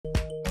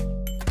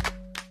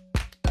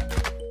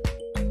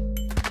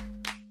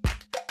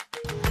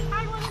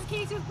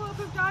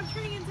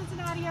Training in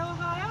Cincinnati,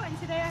 Ohio, and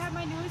today I have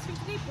my newest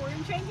 50-day board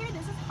and train here.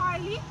 This is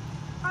Harley.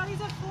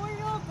 Harley's a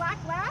 4-year-old black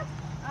lab,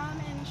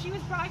 and she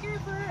was brought here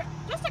for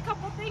just a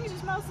couple things,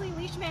 just mostly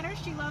leash manners.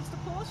 She loves to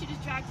pull. She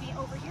just dragged me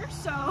over here,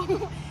 so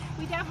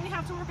we definitely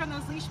have to work on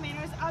those leash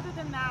manners. Other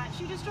than that,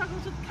 she just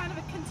struggles with kind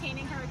of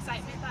containing her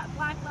excitement, that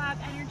black lab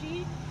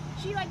energy.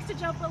 She likes to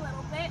jump a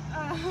little bit,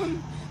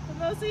 but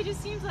mostly it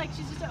just seems like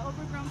she's just an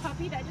overgrown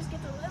puppy that just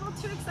gets a little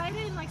too excited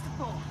and likes to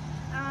pull.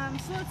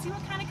 So let's see what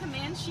kind of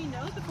commands she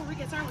knows before we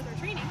get started with her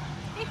training.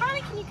 Hey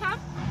Harley, can you come?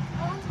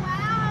 Oh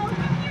wow,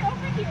 come here,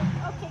 over here.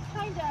 Okay,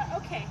 kinda,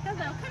 okay,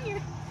 hello, come here.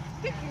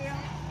 Good girl.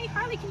 Hey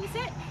Harley, can you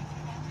sit?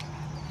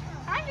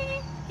 Harley,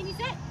 can you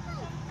sit?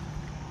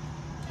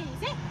 Can you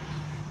sit?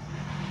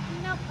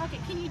 Nope, okay,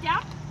 can you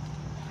down?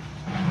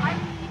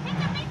 Harley, pick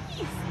up my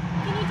keys.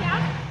 Can you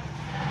down?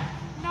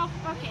 No,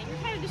 okay,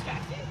 you're kind of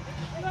distracted.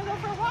 You wanna go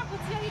for a walk?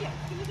 Let's see how you do.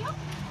 Can you go?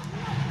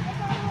 No, I'm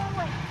going the wrong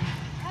way.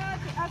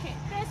 Okay,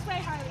 this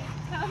way, Harley.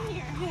 Come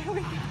here. There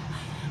we go.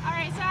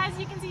 Alright, so as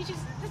you can see,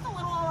 she's just a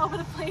little all over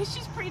the place.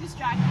 She's pretty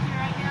distracted here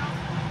right now.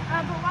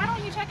 But why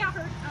don't you check out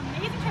her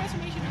amazing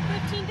transformation in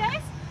 15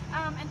 days?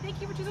 And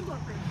thank you for choosing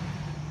Bulletproof.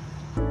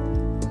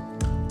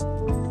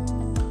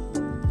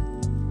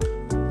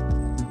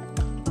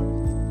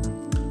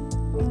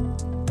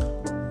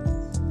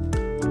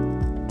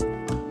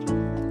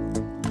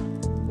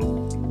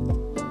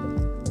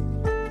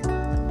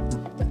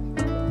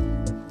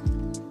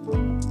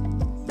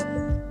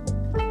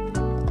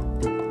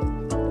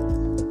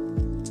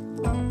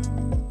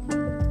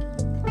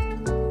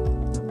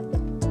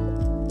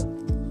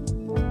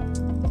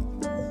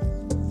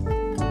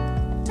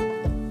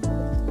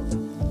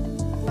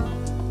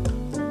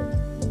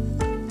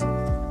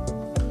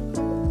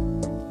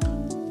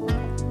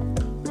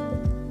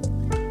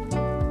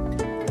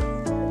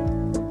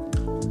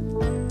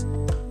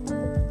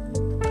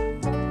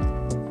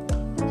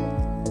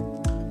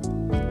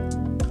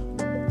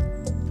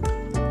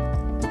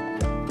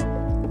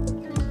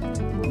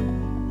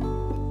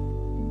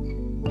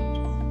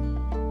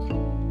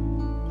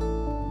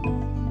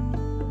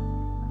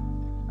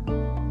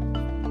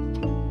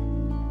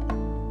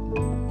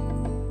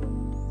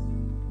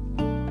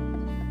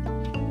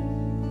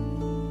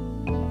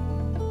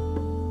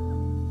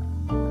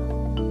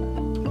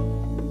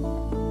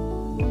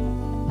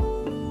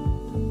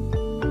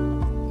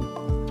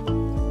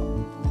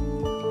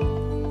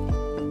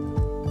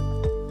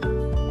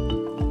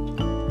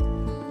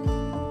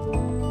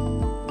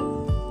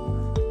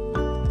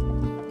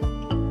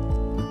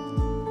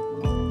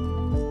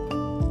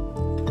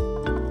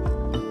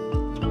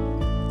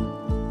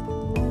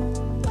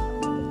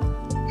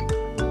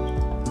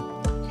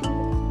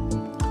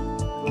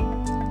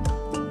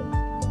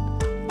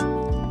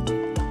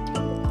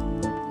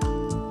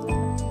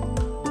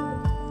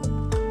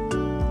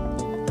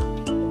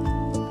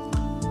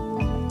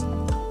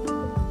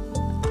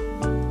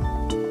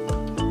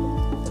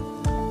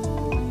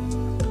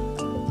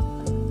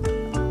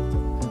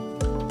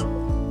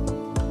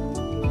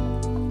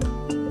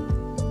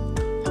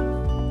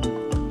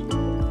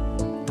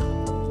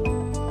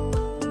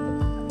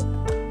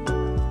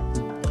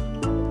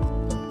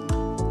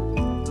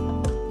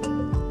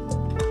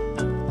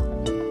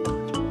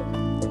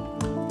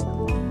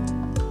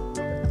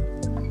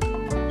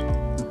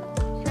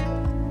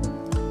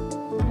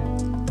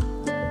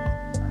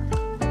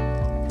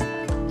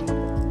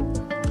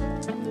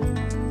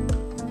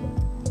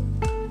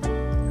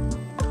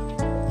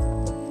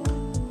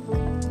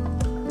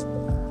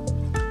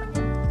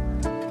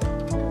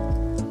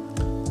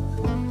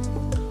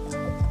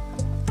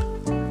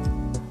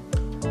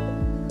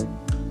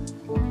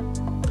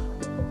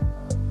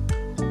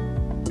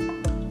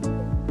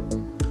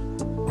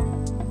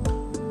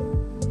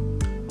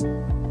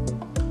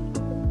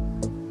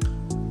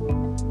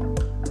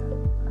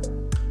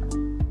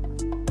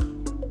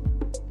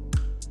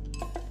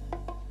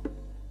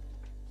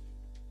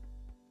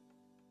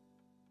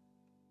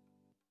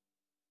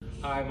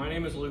 Hi, my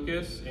name is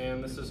Lucas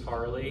and this is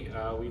Harley.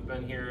 We've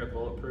been here at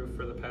Bulletproof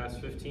for the past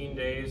 15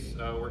 days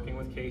working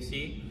with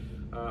Casey.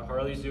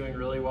 Harley's doing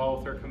really well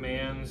with her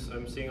commands.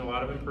 I'm seeing a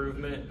lot of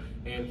improvement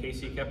and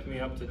Casey kept me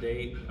up to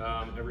date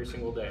every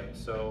single day.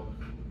 So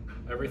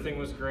everything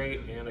was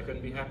great and I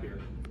couldn't be happier.